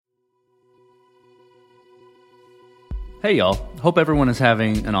Hey y'all, hope everyone is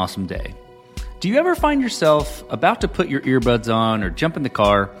having an awesome day. Do you ever find yourself about to put your earbuds on or jump in the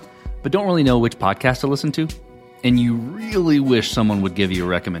car, but don't really know which podcast to listen to? And you really wish someone would give you a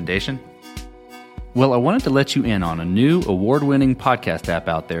recommendation? Well, I wanted to let you in on a new award-winning podcast app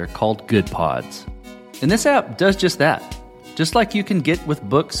out there called Goodpods. And this app does just that. Just like you can get with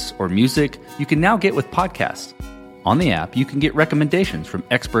books or music, you can now get with podcasts. On the app, you can get recommendations from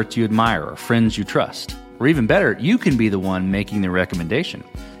experts you admire or friends you trust. Or even better, you can be the one making the recommendation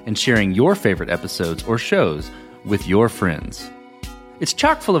and sharing your favorite episodes or shows with your friends. It's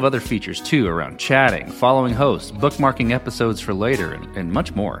chock full of other features too around chatting, following hosts, bookmarking episodes for later, and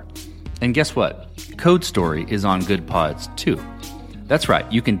much more. And guess what? Code Story is on Goodpods too. That's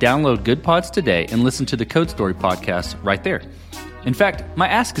right, you can download Goodpods today and listen to the Code Story podcast right there. In fact, my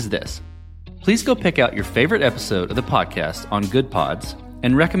ask is this. Please go pick out your favorite episode of the podcast on Goodpods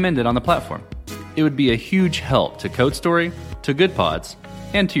and recommend it on the platform. It would be a huge help to Code Story, to Goodpods,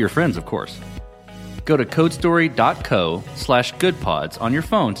 and to your friends, of course. Go to codestory.co/goodpods on your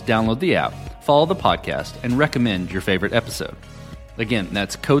phone to download the app, follow the podcast, and recommend your favorite episode. Again,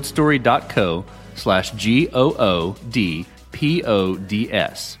 that's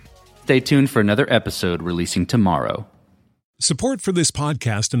codestory.co/GOODPODS. Stay tuned for another episode releasing tomorrow. Support for this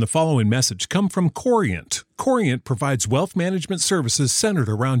podcast and the following message come from Corient. Corient provides wealth management services centered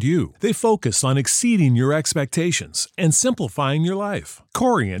around you. They focus on exceeding your expectations and simplifying your life.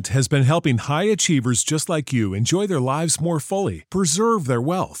 Corient has been helping high achievers just like you enjoy their lives more fully, preserve their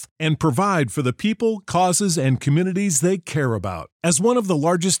wealth, and provide for the people, causes, and communities they care about. As one of the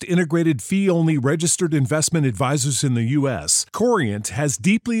largest integrated fee-only registered investment advisors in the U.S., Corient has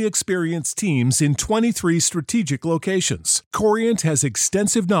deeply experienced teams in 23 strategic locations. Corient has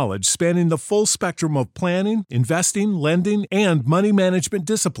extensive knowledge spanning the full spectrum of planning, investing, lending, and money management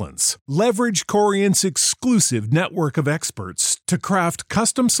disciplines. Leverage Corient's exclusive network of experts to craft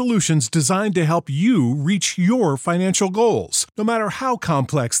custom solutions designed to help you reach your financial goals, no matter how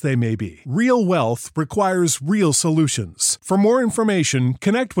complex they may be. Real wealth requires real solutions. For more information,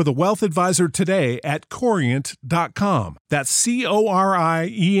 connect with a wealth advisor today at Corient.com. That's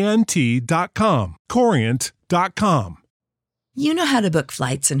Corient.com. Corient.com. You know how to book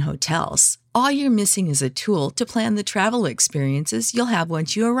flights and hotels. All you're missing is a tool to plan the travel experiences you'll have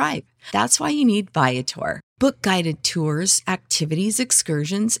once you arrive. That's why you need Viator. Book guided tours, activities,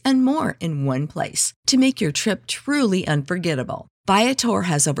 excursions, and more in one place to make your trip truly unforgettable. Viator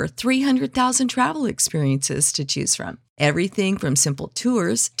has over 300,000 travel experiences to choose from. Everything from simple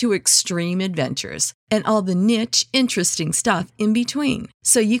tours to extreme adventures and all the niche, interesting stuff in between.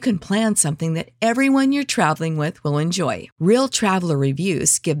 So you can plan something that everyone you're traveling with will enjoy. Real traveler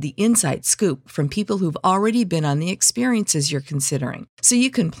reviews give the inside scoop from people who've already been on the experiences you're considering. So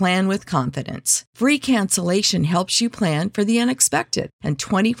you can plan with confidence. Free cancellation helps you plan for the unexpected. And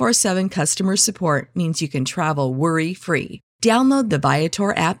 24/7 customer support means you can travel worry-free. Download the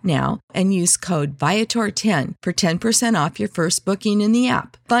Viator app now and use code Viator10 for 10% off your first booking in the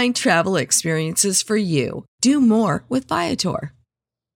app. Find travel experiences for you. Do more with Viator.